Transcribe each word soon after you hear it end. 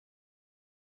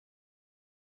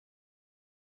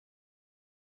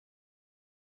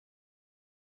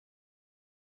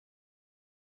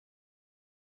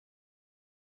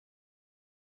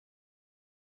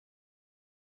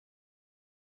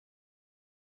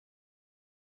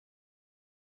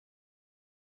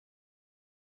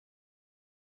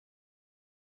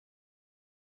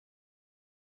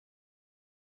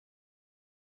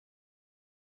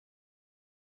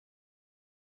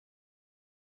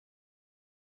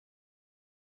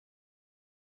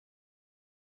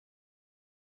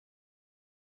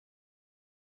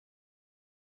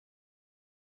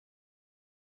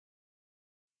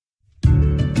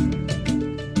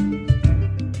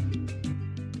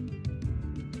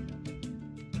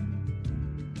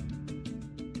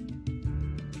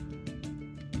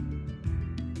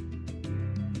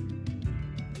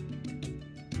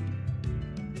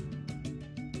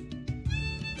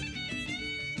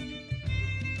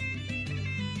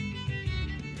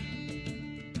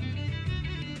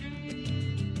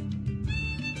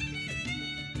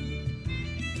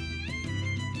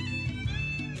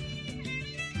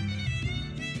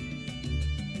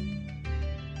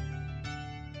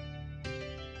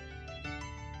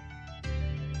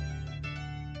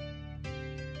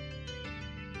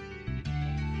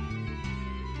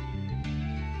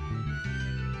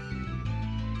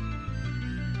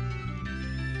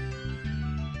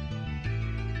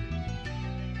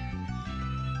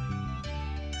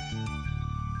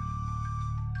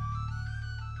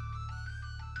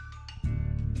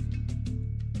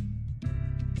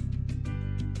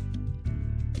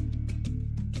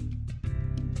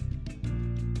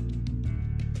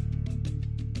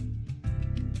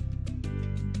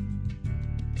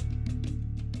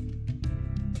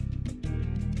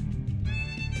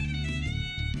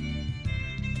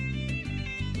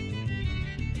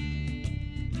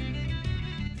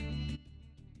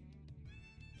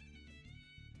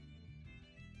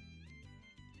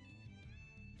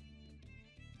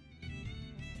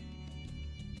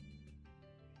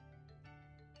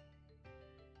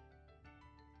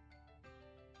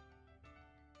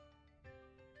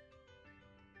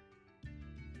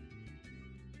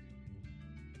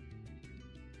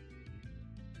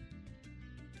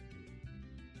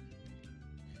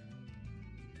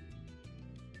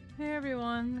Hey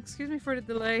everyone, excuse me for the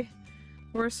delay.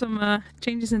 There were some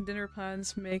changes in dinner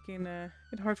plans making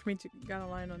it hard for me to get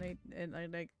online on 8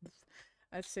 and like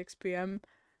at 6 p.m.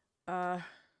 Uh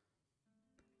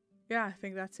yeah, I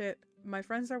think that's it. My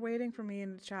friends are waiting for me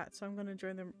in the chat, so I'm gonna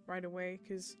join them right away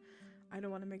because I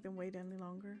don't want to make them wait any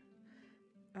longer.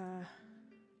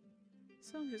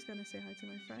 So I'm just gonna say hi to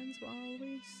my friends while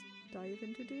we dive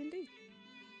into D&D.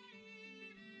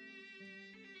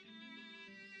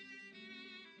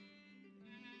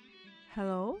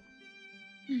 Hello?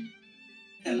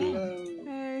 Hello.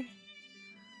 Hey.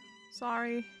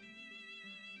 Sorry.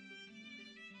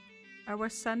 I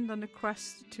was sent on a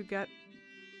quest to get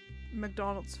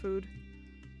McDonald's food.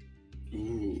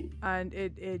 Ooh. And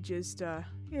it just,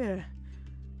 yeah.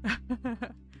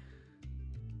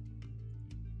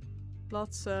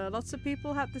 Lots of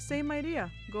people had the same idea,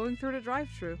 going through the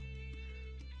drive-thru.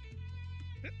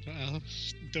 Well,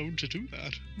 don't do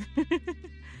that.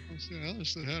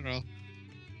 That's the hero.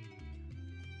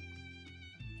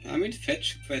 I mean,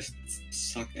 fetch quests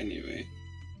suck anyway.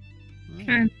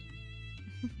 Well,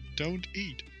 don't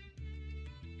eat.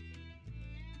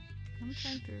 I'm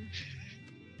trying to.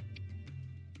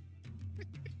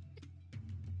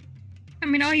 I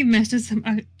mean, all you missed is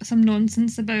some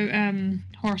nonsense about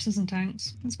horses and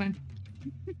tanks. That's fine.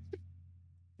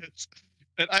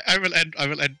 I will end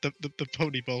the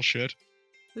pony bullshit.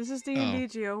 This is D&D,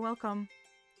 Geo. Welcome.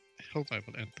 I hope I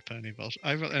will end the pony bullshit.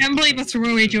 I will end. I can't believe a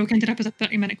throwaway joke ended up as a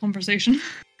 30-minute conversation.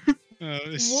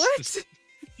 What?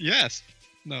 Yes.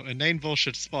 No, inane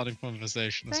bullshit spawning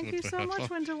conversation. Thank you so much,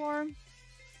 Winterworm.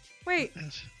 Wait,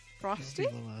 Frosty?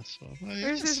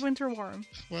 Where's this Winterworm?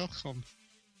 Welcome.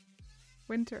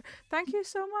 Winter. Thank you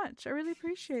so much. I really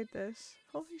appreciate this.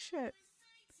 Holy shit.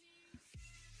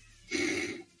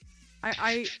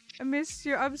 I missed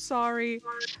you. I'm sorry.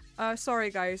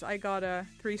 Sorry guys. I got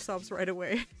 3 subs right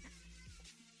away.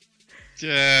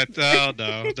 Yeah, no.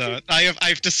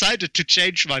 I've decided to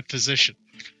change my position.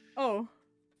 Oh.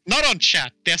 Not on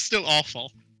chat. They're still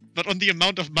awful. But on the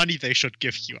amount of money they should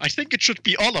give you. I think it should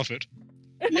be all of it.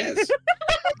 Yes.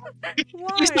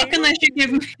 Why? You suck unless you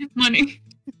give money.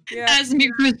 Yeah. As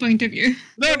Miku's point of view.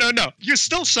 No. You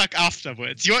still suck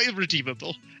afterwards. You're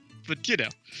irredeemable. But you know.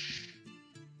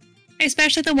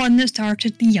 Especially the one that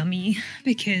started the yummy,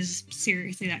 because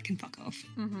seriously, that can fuck off.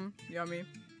 Mm-hmm. Yummy.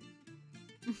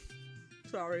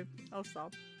 Sorry. I'll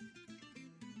stop.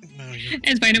 No,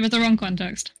 It's fine, it was the wrong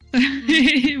context.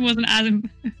 It wasn't as...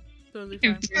 Totally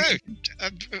fine.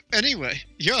 Anyway,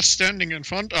 you're standing in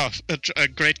front of a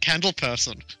great candle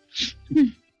person.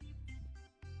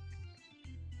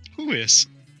 Who is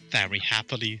very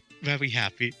happy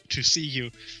to see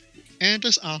you, and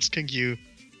is asking you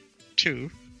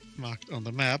to, marked on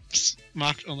the map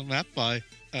by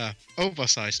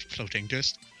oversized floating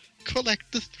disc,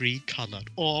 collect the 3 colored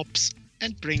orbs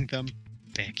and bring them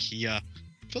back here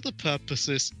for the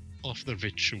purposes of the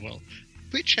ritual,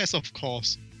 which has of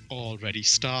course already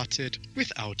started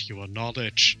without your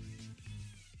knowledge.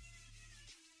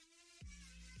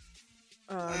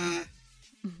 Okay,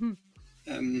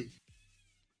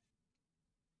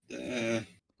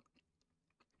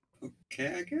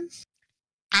 I guess?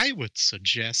 I would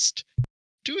suggest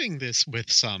doing this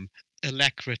with some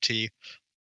alacrity.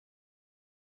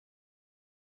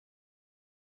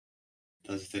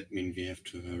 Does that mean we have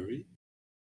to hurry?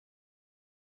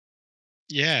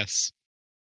 Yes.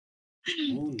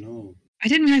 Oh no. I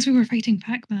didn't realize we were fighting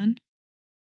Pac-Man.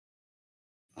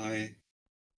 I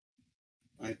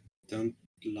don't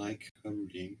like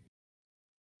hurrying.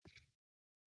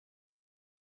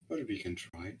 But we can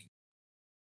try.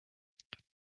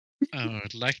 I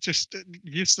would like to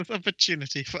use this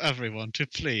opportunity for everyone to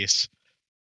please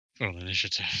roll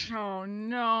initiative. Oh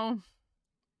no.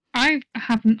 I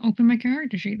haven't opened my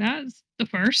character sheet. That's the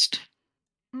first.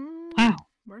 Wow.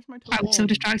 Where's my I was so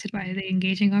distracted by the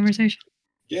engaging conversation.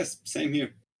 Yes, same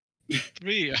here.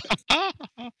 3.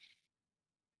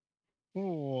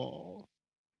 Oh.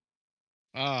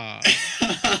 Ah.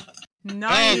 9.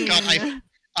 Oh god,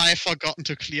 I've forgotten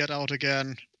to clear it out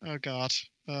again. Oh god.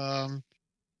 I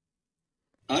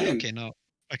am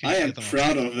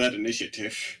proud of that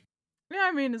initiative. Yeah,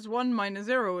 I mean, it's 1 minus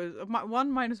 0 is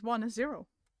 1 minus 1 is 0.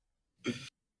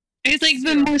 It's like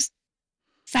 0. The most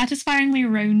satisfyingly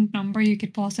round number you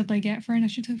could possibly get for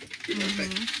initiative.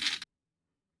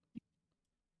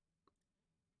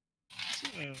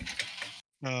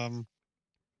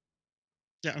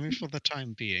 Yeah, I mean, for the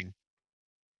time being,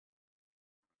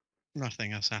 nothing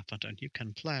has happened, and you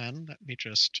can plan. Let me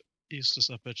just use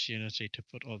this opportunity to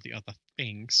put all the other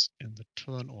things in the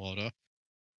turn order.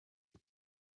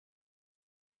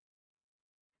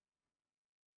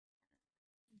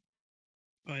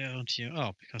 Why aren't you?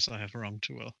 Oh, because I have wrong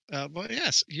tool. But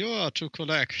yes, you are to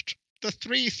collect the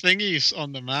 3 thingies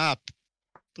on the map.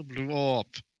 The blue orb,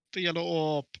 the yellow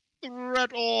orb, the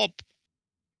red orb.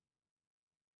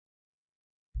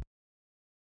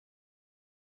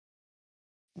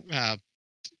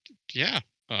 Yeah,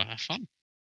 have fun.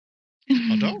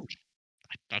 Or don't.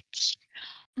 That's...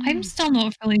 I'm still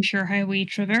not really sure how we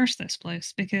traverse this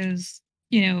place because,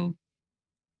 you know,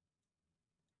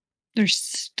 there's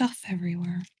stuff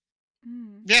everywhere.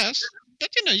 Yes, but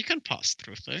you know, you can pass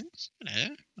through things.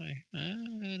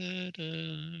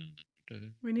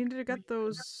 We needed to get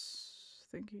those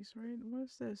thingies, right? What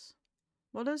is this?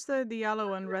 What is the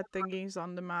yellow and red thingies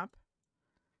on the map?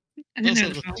 Those are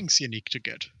the things you need to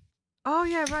get. Oh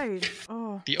yeah, right.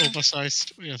 Oh. The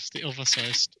oversized, yes, the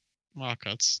oversized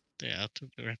markers there to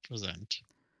represent.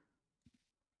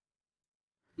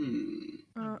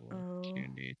 Uh-oh.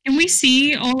 Can we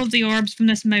see all of the orbs from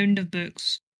this mound of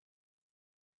books?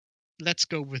 Let's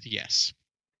go with yes.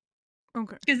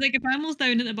 Okay. Because like if Annwyl's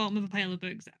down at the bottom of a pile of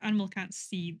books, Annwyl can't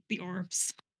see the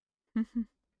orbs.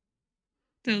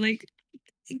 So like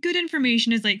good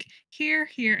information is like here,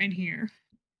 here, and here.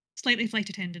 Slightly flight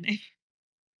attendant.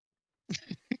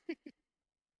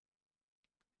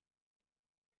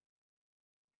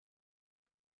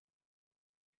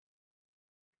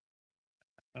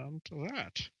 To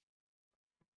that.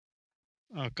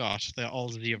 Oh god, they're all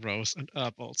zeros, and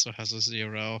Herb also has a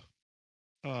 0.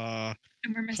 And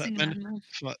we're missing an animal.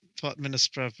 For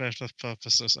administrative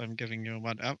purposes, I'm giving you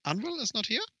 1. Annwyl is not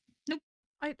here? Nope.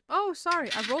 Oh,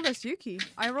 sorry. I rolled as Yuki.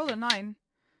 I rolled a 9.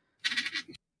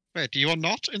 Wait, you are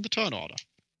not in the turn order.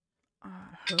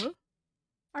 Huh?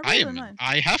 I rolled a 9.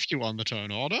 I have you on the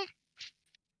turn order.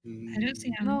 I don't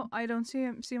see Annwyl. No, I don't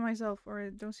see myself, or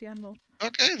I don't see Annwyl.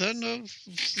 Okay, then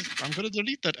I'm gonna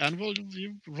delete that. Annwyl,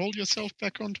 you roll yourself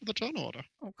back onto the turn order.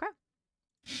 Okay.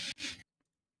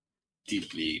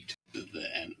 Delete the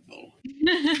Annwyl.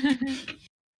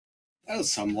 Oh,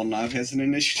 someone now has an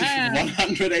initiative of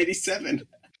 187.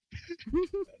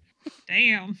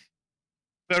 Damn.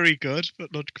 Very good,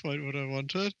 but not quite what I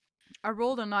wanted. I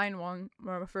rolled a 9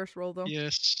 my first roll, though.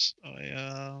 Yes, I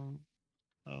am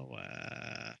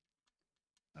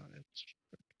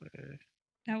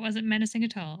That wasn't menacing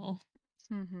at all.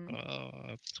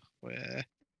 Where?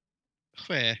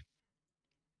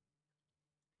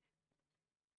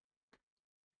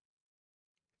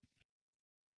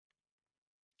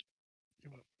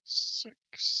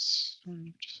 6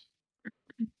 and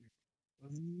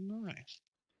 9.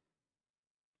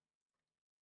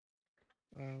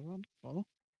 Wonderful.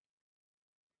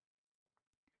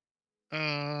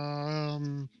 Oh,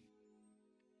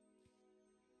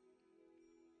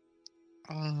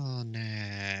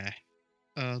 nah.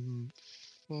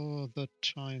 For the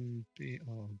time being...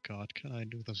 Oh god, can I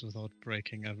do this without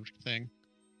breaking everything?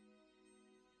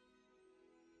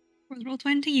 With roll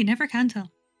 20, you never can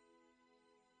tell.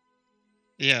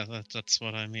 Yeah, that's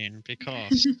what I mean,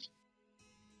 because...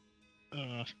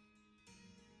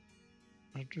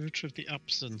 due to the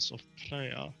absence of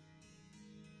player...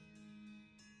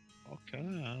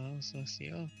 Okay, so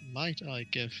yeah, might I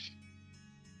give,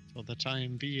 for the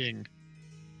time being,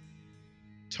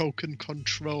 token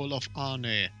control of Arne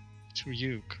to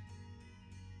Yuke.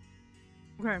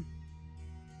 Okay.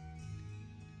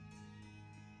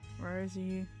 Where is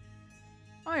he?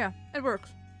 Oh yeah, it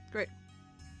works. Great.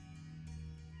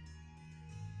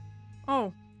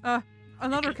 Oh,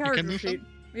 another character sheet.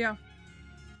 Yeah.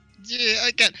 Yeah,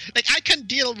 I can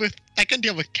deal with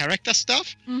character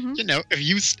stuff. You know,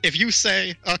 if you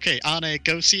say, okay, Arne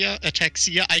goes here, attacks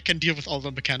here, I can deal with all the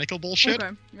mechanical bullshit.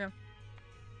 Okay, yeah.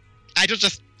 I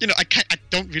just, you know, I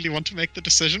don't really want to make the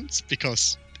decisions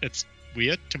because it's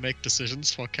weird to make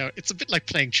decisions for character. It's a bit like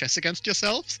playing chess against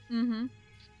yourselves. You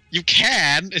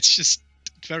can, it's just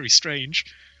very strange.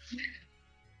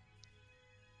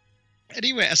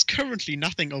 Anyway, as currently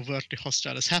nothing overtly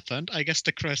hostile has happened, I guess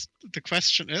the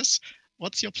question is,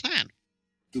 what's your plan?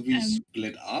 Do we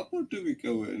split up or do we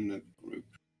go in a group?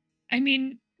 I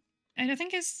mean, I don't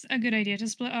think it's a good idea to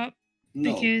split up.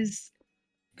 No. Because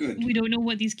good. We don't know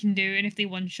what these can do, and if they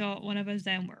one-shot one of us,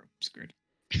 then we're screwed.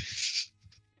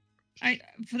 I'm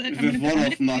going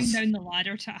to climb down the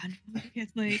ladder to Annwyl,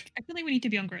 because like, I feel like we need to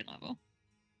be on ground level.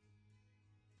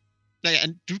 Yeah,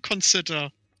 and do consider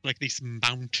like these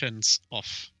mountains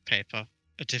of paper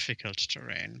a difficult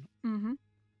terrain,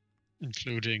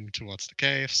 including towards the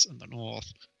caves in the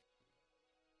north.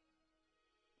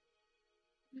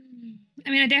 I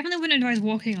mean, I definitely wouldn't advise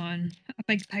walking on a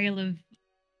big pile of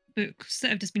books that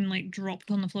have just been like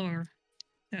dropped on the floor.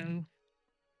 So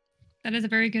that is a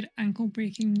very good ankle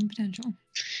breaking potential.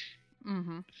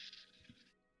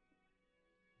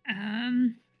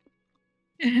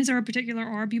 Is there a particular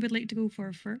orb you would like to go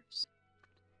for first?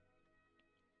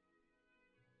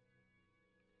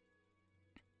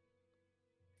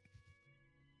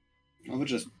 I would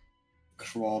just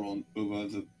crawl on over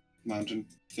the mountain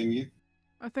thingy.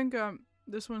 I think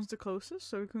this one's the closest,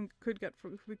 so we could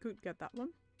get that one.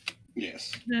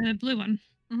 Yes. The blue one.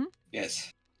 Mm-hmm.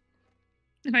 Yes.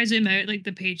 If I zoom out, like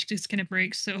the page just kind of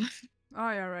breaks. So. Oh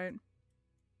yeah, right.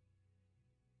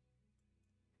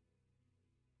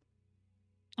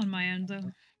 On my end,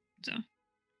 though, so.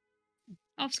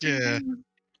 Yeah,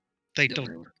 they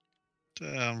don't.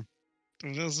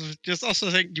 Just also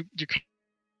think you can't.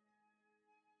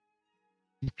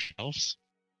 Shelves.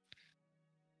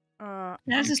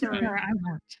 That's just where I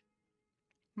worked.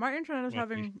 My internet is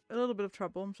having a little bit of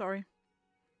trouble. I'm sorry.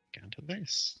 You can do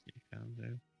this. You can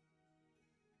do.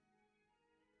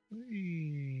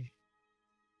 Whee.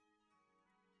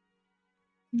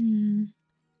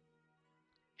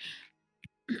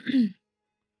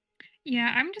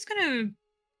 Yeah, I'm just gonna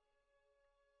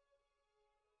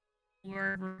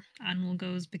wherever Annwyl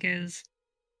goes because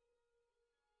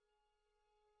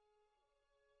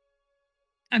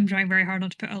I'm trying very hard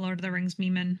not to put a Lord of the Rings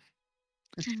meme in.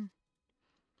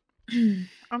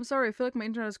 I'm sorry, I feel like my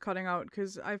internet is cutting out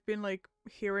because I've been like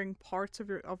hearing parts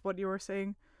of what you were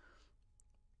saying.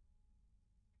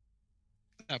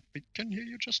 We can hear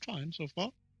you just fine so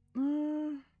far.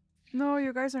 No,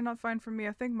 you guys are not fine for me.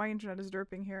 I think my internet is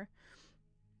derping here.